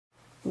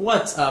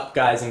What's up,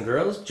 guys and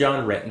girls?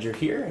 John Rettinger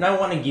here, and I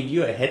want to give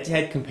you a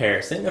head-to-head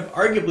comparison of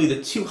arguably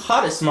the two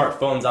hottest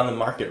smartphones on the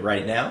market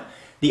right now,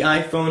 the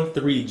iPhone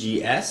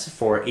 3GS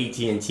for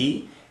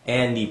AT&T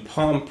and the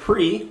Palm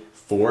Pre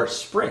for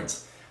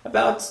Sprint.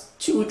 About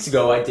 2 weeks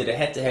ago, I did a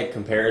head-to-head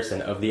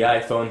comparison of the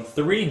iPhone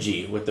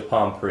 3G with the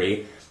Palm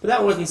Pre, but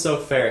that wasn't so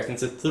fair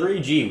since the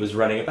 3G was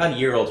running about a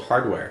year-old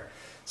hardware.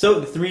 So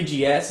the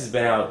 3GS has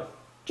been out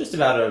just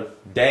about a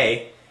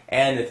day,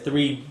 and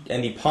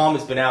the Palm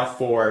has been out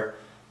for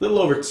a little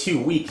over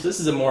 2 weeks. This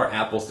is a more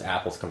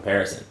apples-to-apples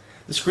comparison.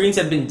 The screens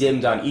have been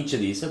dimmed on each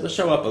of these, so they'll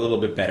show up a little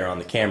bit better on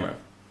the camera.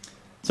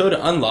 So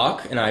to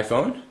unlock an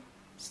iPhone,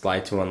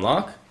 slide to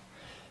unlock,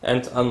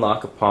 and to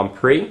unlock a Palm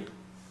Pre,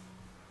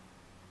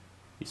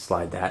 you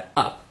slide that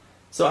up.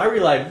 So I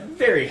rely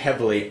very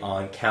heavily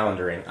on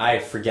calendaring. I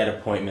forget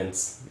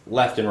appointments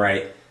left and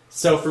right,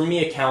 so for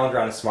me a calendar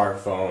on a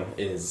smartphone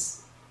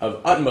is of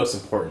utmost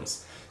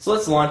importance. So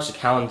let's launch the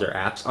calendar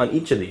apps on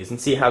each of these and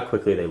see how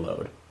quickly they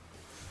load.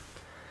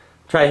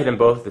 Try hitting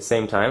both at the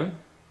same time.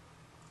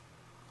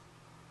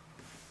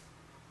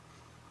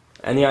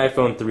 And the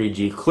iPhone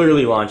 3G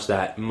clearly launched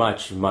that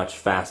much, much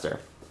faster.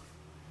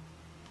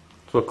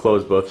 So we'll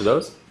close both of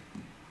those.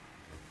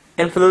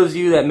 And for those of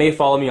you that may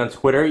follow me on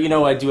Twitter, you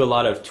know I do a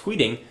lot of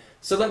tweeting,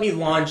 so let me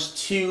launch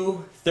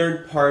two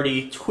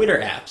third-party Twitter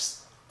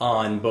apps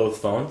on both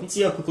phones and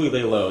see how quickly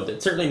they load.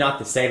 It's certainly not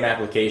the same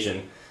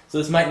application, so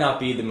this might not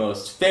be the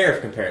most fair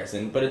of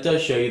comparison, but it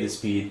does show you the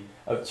speed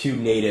of two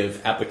native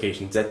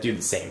applications that do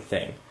the same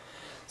thing.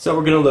 So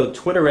we're going to load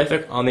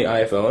Twitterrific on the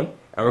iPhone,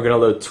 and we're going to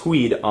load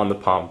Tweed on the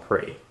Palm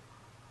Pre.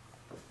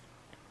 I'll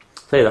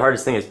tell you, the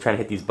hardest thing is trying to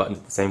hit these buttons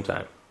at the same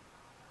time.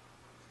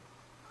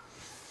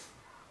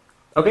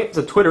 Okay,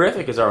 so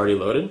Twitterrific is already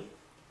loaded.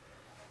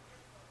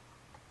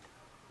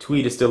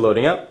 Tweed is still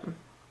loading up.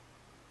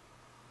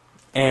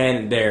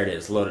 And there it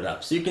is, loaded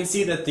up. So you can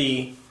see that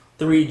the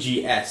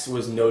 3GS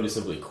was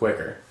noticeably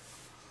quicker.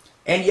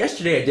 And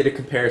yesterday I did a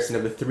comparison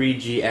of the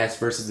 3GS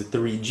versus the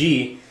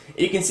 3G.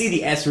 You can see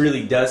the S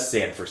really does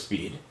stand for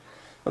speed.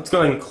 Let's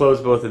go ahead and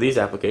close both of these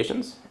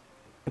applications.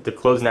 To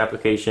close an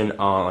application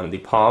on the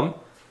Palm,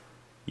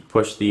 you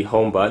push the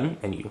home button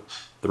and you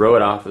throw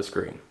it off the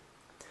screen.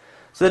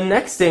 So the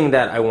next thing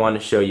that I want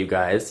to show you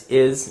guys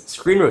is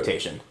screen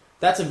rotation.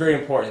 That's a very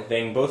important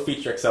thing. Both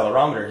feature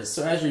accelerometers,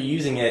 so as you're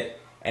using it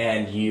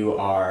and you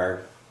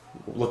are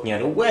looking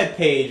at a web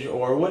page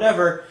or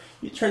whatever,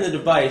 you turn the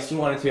device, you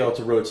want it to be able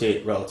to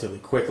rotate relatively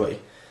quickly.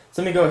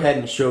 So let me go ahead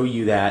and show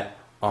you that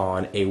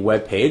on a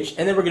web page,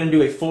 and then we're going to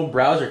do a full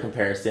browser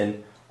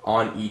comparison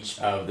on each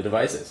of the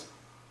devices.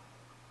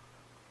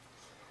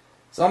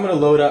 So I'm going to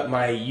load up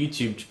my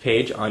YouTube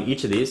page on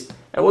each of these,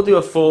 and we'll do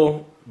a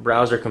full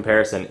browser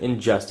comparison in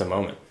just a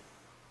moment.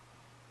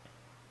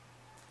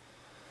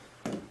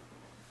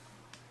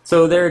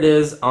 So there it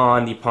is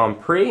on the Palm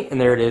Pre, and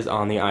there it is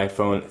on the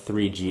iPhone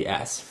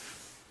 3GS.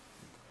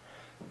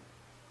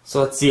 So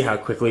let's see how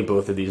quickly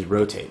both of these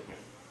rotate.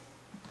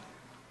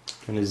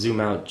 I'm going to zoom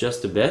out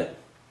just a bit.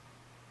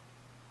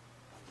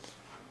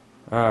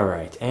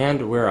 Alright,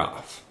 and we're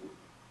off.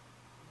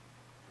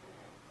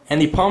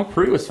 And the Palm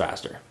Pre was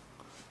faster.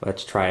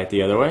 Let's try it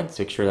the other way, let's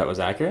make sure that was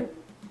accurate.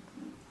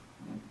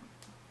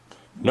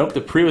 Nope, the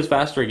Pre was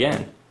faster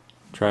again.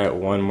 Try it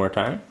one more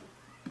time.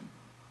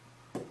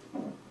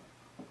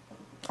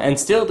 And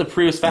still the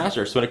Pre was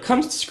faster. So when it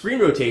comes to screen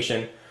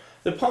rotation,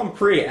 the Palm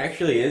Pre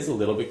actually is a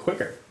little bit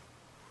quicker.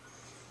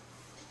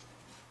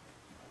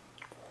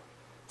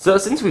 So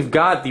since we've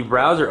got the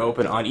browser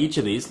open on each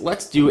of these,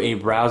 let's do a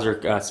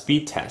browser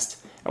speed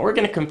test. And we're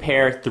going to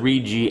compare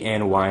 3G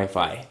and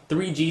Wi-Fi.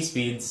 3G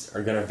speeds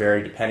are going to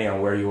vary depending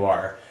on where you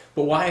are,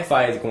 but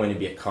Wi-Fi is going to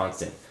be a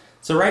constant.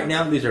 So right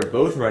now these are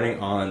both running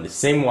on the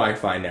same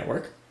Wi-Fi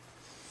network.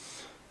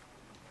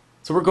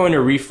 So we're going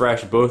to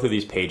refresh both of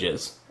these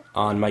pages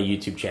on my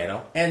YouTube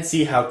channel and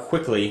see how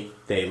quickly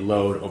they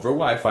load over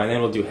Wi-Fi, and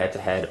then we'll do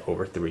head-to-head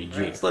over 3G.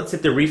 Right, so let's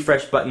hit the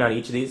refresh button on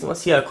each of these and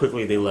let's see how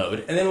quickly they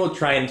load, and then we'll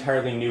try an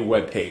entirely new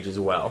web page as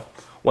well,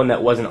 one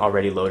that wasn't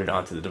already loaded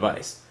onto the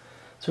device.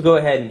 So go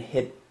ahead and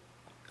hit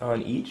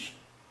on each.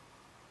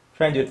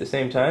 Try and do it at the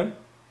same time.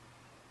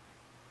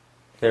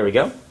 There we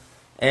go.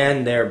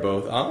 And they're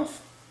both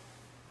off.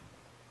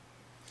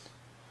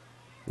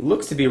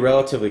 Looks to be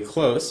relatively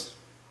close.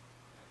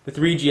 The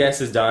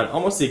 3GS is done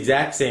almost the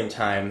exact same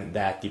time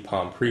that the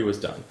Palm Pre was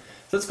done.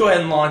 So let's go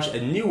ahead and launch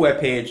a new web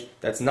page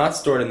that's not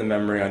stored in the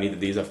memory on either of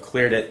these. I've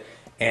cleared it,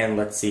 and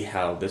let's see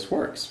how this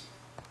works.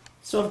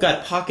 So I've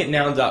got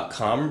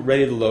pocketnow.com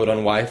ready to load on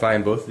Wi-Fi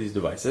on both of these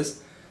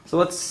devices. So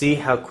let's see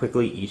how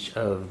quickly each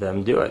of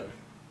them do it.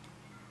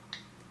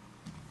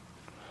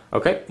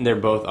 Okay, they're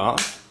both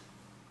off.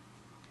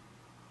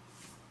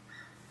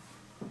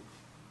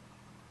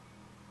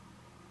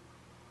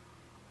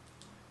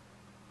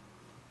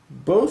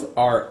 Both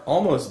are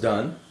almost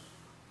done.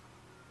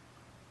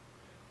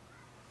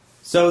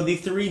 So the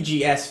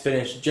 3GS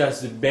finished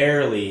just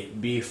barely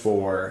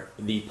before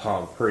the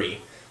Palm Pre.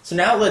 So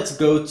now let's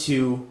go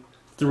to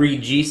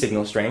 3G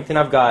signal strength, and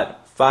I've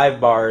got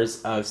 5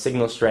 bars of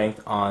signal strength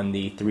on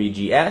the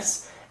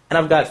 3GS, and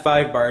I've got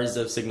 5 bars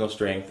of signal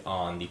strength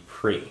on the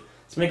Pre. So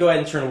I'm going to go ahead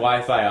and turn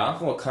Wi-Fi off,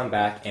 and we'll come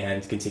back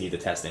and continue the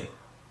testing.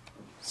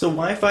 So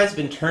Wi-Fi has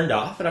been turned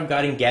off, and I've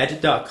got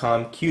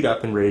Engadget.com queued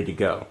up and ready to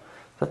go.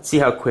 Let's see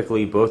how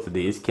quickly both of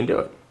these can do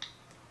it.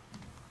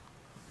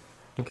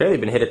 Okay, they've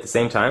been hit at the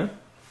same time.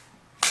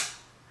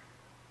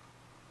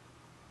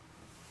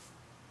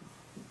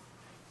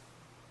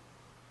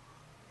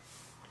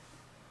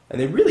 And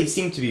they really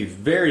seem to be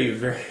very,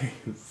 very,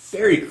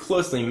 very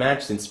closely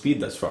matched in speed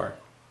thus far.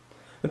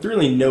 With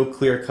really no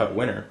clear-cut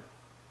winner.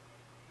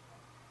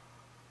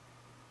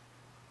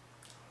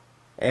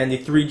 And the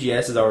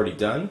 3GS is already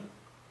done,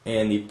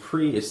 and the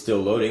Pre is still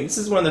loading. This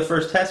is one of the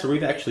first tests where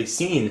we've actually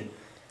seen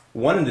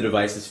one of the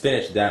devices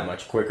finish that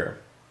much quicker.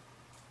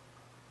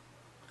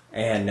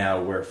 And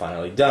now we're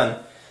finally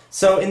done.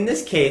 So in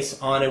this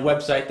case, on a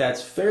website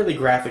that's fairly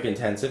graphic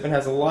intensive and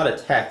has a lot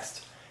of text,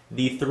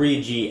 the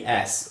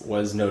 3GS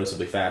was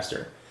noticeably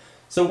faster.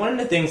 So one of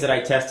the things that I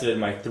tested in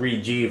my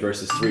 3G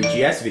versus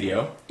 3GS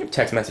video, a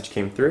text message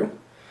came through,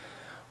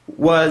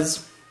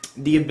 was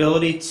the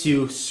ability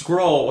to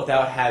scroll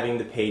without having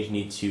the page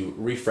need to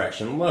refresh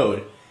and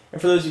load.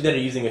 And for those of you that are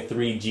using a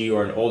 3G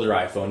or an older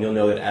iPhone, you'll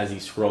know that as you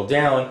scroll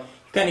down,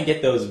 you kind of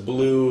get those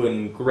blue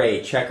and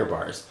gray checker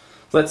bars.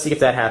 So let's see if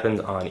that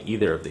happens on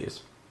either of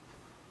these.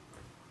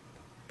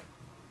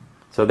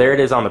 So there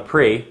it is on the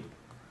Pre,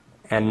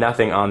 and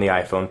nothing on the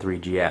iPhone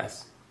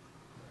 3GS.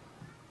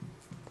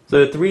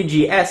 So the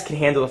 3GS can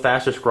handle the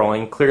faster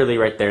scrolling. Clearly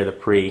right there the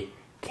Pre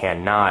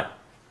cannot.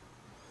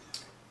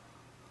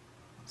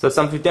 So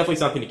definitely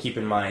something to keep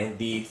in mind.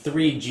 The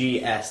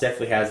 3GS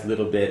definitely has a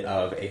little bit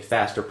of a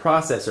faster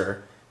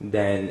processor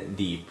than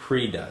the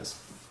Pre does.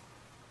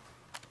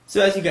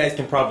 So as you guys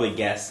can probably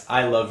guess,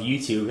 I love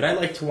YouTube, and I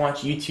like to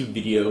watch YouTube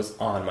videos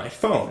on my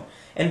phone.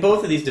 And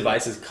both of these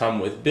devices come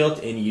with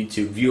built-in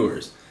YouTube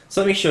viewers.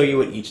 So let me show you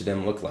what each of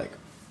them look like.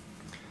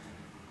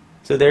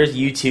 So there's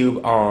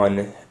YouTube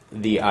on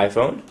the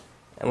iPhone,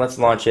 and let's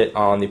launch it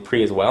on the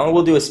Pre as well. And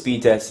we'll do a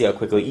speed test, see how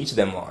quickly each of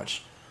them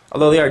launch,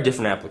 although they are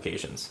different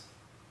applications.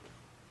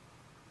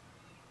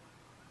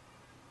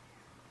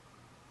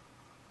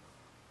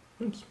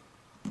 Oops.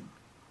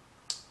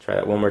 Try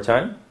that one more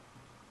time.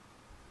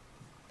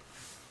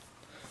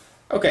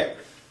 Okay,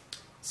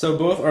 so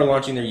both are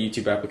launching their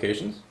YouTube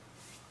applications.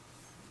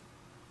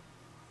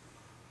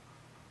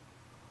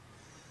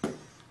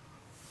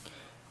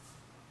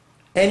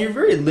 And you're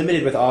very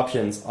limited with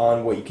options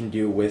on what you can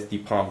do with the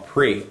Palm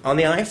Pre. On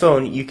the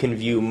iPhone, you can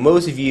view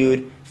most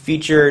viewed,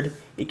 featured.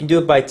 You can do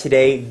it by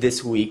today,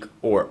 this week,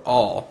 or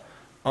all.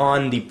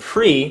 On the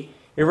Pre,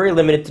 you're very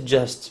limited to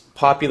just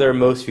popular,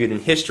 most viewed,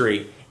 and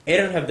history. And you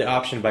don't have the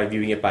option by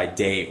viewing it by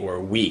day or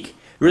week. It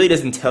really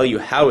doesn't tell you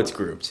how it's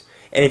grouped.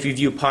 And if you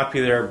view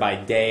popular by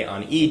day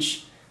on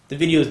each, the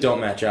videos don't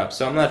match up.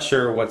 So I'm not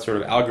sure what sort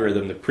of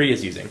algorithm the Pre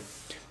is using.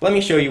 But let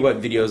me show you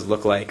what videos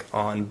look like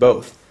on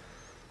both.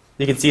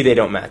 You can see they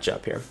don't match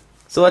up here.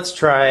 So let's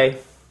try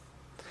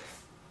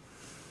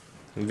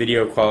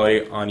video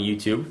quality on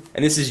YouTube.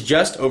 And this is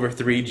just over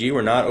 3G,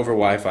 we're not over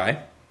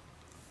Wi-Fi.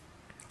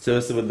 So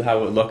this is how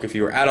it would look if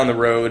you were out on the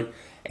road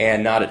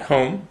and not at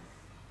home.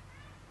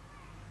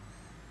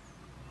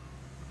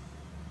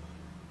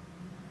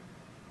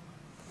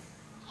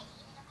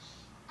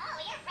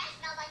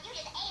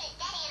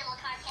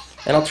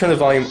 And I'll turn the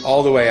volume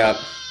all the way up.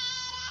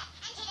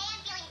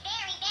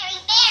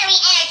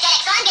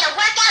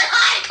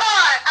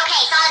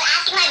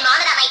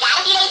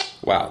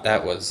 Wow,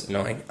 that was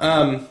annoying.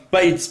 But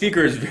the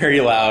speaker is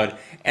very loud,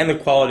 and the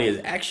quality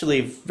is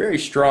actually very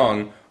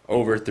strong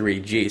over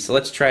 3G. So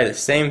let's try the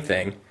same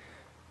thing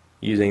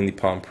using the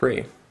Palm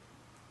Pre.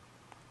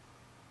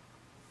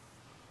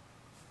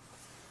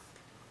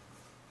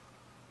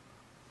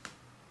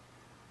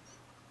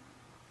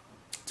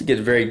 To get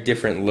a very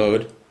different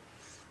load.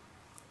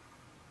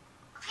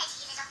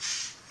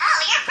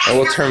 And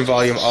we'll turn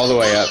volume all the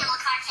way up.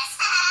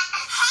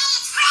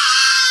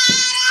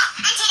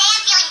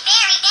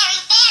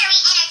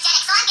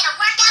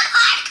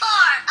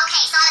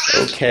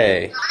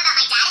 Okay,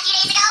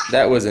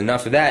 that was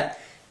enough of that.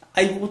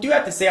 I do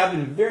have to say I've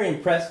been very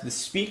impressed with the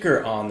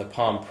speaker on the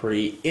Palm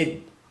Pre.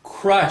 It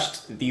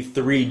crushed the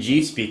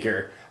 3G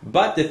speaker,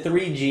 but the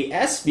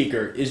 3GS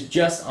speaker is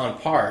just on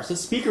par. So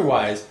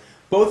speaker-wise,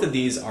 both of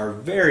these are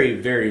very,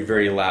 very,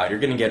 very loud. You're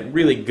going to get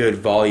really good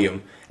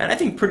volume, and I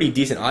think pretty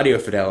decent audio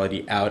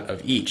fidelity out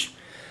of each.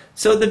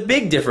 So the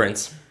big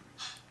difference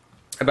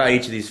about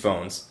each of these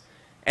phones,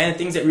 and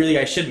things that really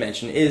I should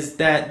mention, is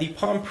that the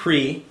Palm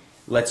Pre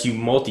lets you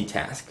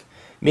multitask,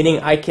 meaning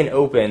I can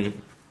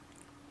open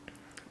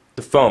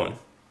the phone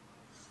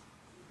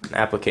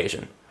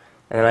application,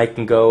 and then I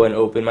can go and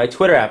open my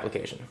Twitter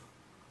application.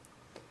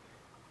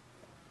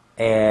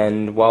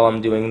 And while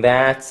I'm doing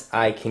that,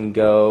 I can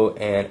go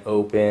and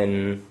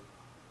open,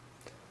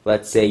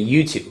 let's say,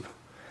 YouTube.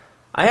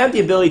 I have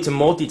the ability to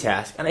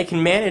multitask, and I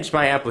can manage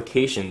my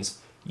applications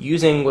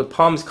using what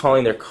Palm is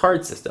calling their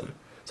card system.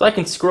 So I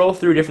can scroll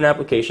through different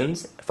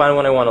applications, find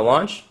one I want to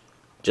launch,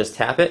 just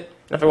tap it,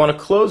 And if I want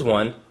to close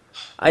one,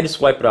 I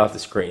just wipe it off the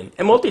screen.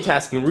 And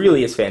multitasking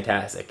really is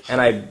fantastic, and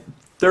I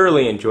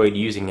thoroughly enjoyed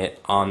using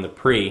it on the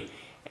Pre.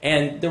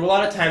 And there were a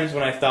lot of times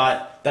when I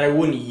thought that I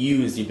wouldn't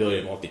use the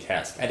ability to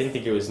multitask. I didn't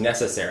think it was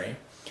necessary.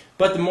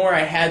 But the more I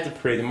had the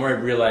Pre, the more I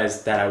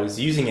realized that I was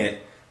using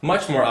it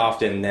much more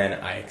often than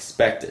I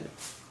expected.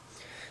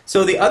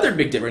 So the other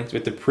big difference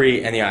with the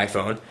Pre and the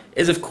iPhone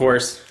is, of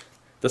course,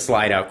 the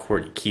slide-out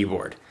QWERTY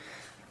keyboard.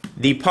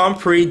 The Palm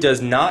Pre does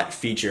not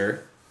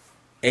feature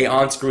a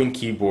on-screen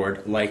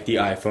keyboard like the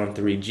iPhone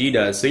 3G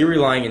does, so you're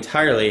relying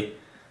entirely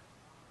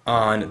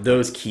on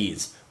those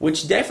keys,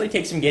 which definitely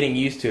takes some getting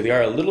used to. They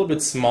are a little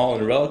bit small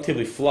and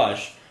relatively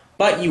flush,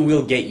 but you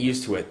will get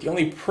used to it. The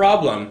only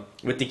problem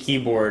with the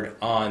keyboard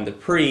on the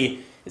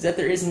Pre is that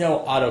there is no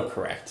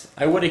autocorrect.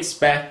 I would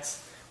expect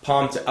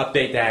Palm to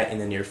update that in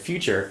the near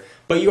future,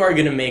 but you are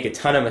going to make a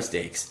ton of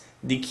mistakes.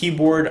 The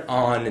keyboard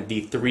on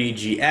the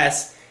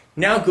 3GS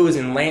now goes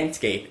in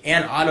landscape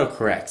and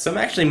autocorrect, so I'm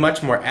actually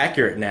much more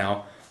accurate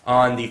now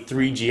on the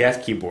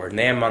 3GS keyboard than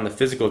I am on the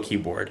physical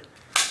keyboard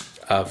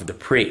of the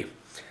Pre.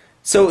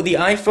 So the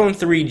iPhone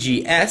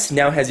 3GS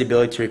now has the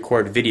ability to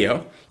record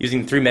video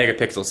using the 3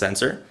 megapixel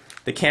sensor.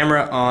 The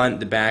camera on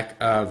the back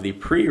of the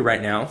Pre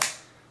right now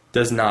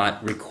does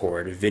not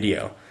record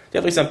video.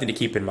 Definitely something to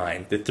keep in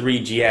mind. The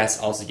 3GS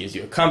also gives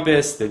you a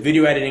compass, the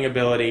video editing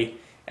ability,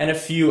 and a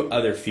few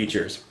other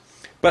features.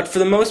 But for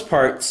the most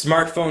part,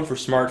 smartphone for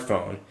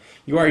smartphone,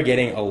 you are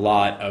getting a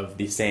lot of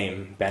the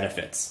same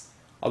benefits,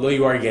 although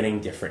you are getting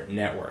different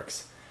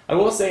networks. I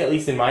will say, at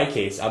least in my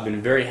case, I've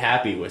been very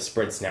happy with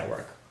Sprint's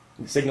network.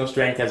 The signal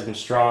strength has been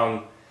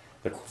strong,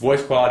 the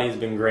voice quality has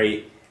been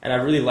great, and I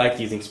really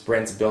liked using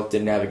Sprint's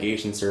built-in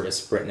navigation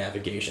service, Sprint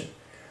Navigation.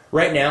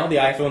 Right now, the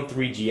iPhone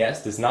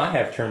 3GS does not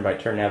have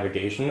turn-by-turn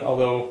navigation,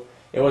 although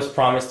it was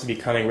promised to be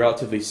coming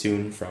relatively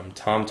soon from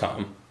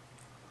TomTom.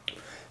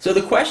 So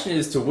the question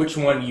as to which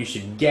one you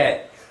should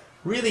get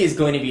really is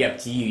going to be up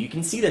to you. You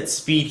can see that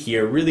speed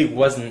here really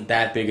wasn't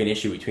that big an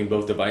issue between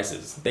both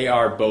devices. They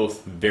are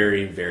both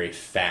very, very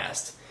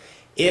fast.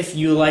 If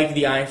you like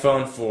the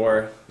iPhone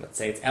for, let's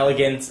say, its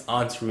elegance,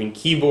 on-screen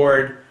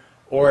keyboard,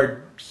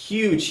 or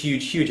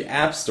huge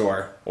app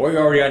store, or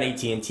you're already on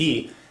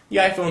AT&T, the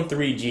iPhone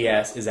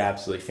 3GS is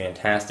absolutely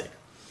fantastic.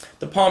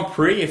 The Palm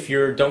Pre, if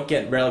you don't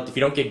get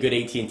good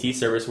AT&T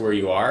service where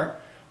you are,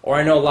 or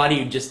I know a lot of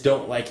you just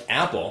don't like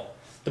Apple,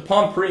 the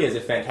Palm Pre is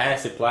a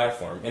fantastic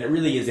platform, and it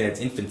really is in its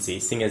infancy,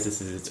 seeing as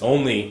this is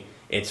only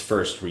its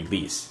first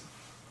release.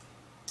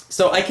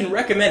 So I can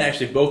recommend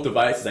actually both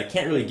devices. I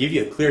can't really give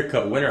you a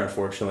clear-cut winner,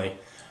 unfortunately.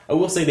 I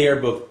will say they are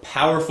both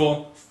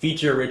powerful,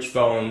 feature-rich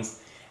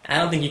phones, and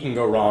I don't think you can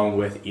go wrong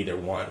with either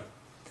one.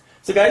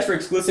 So guys, for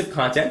exclusive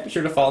content, be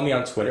sure to follow me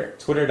on Twitter,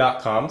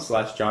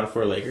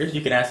 twitter.com/John4Lakers.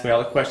 You can ask me all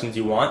the questions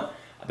you want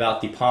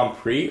about the Palm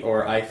Pre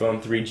or iPhone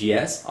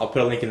 3GS. I'll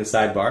put a link in the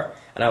sidebar,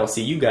 and I will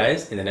see you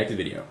guys in the next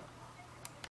video.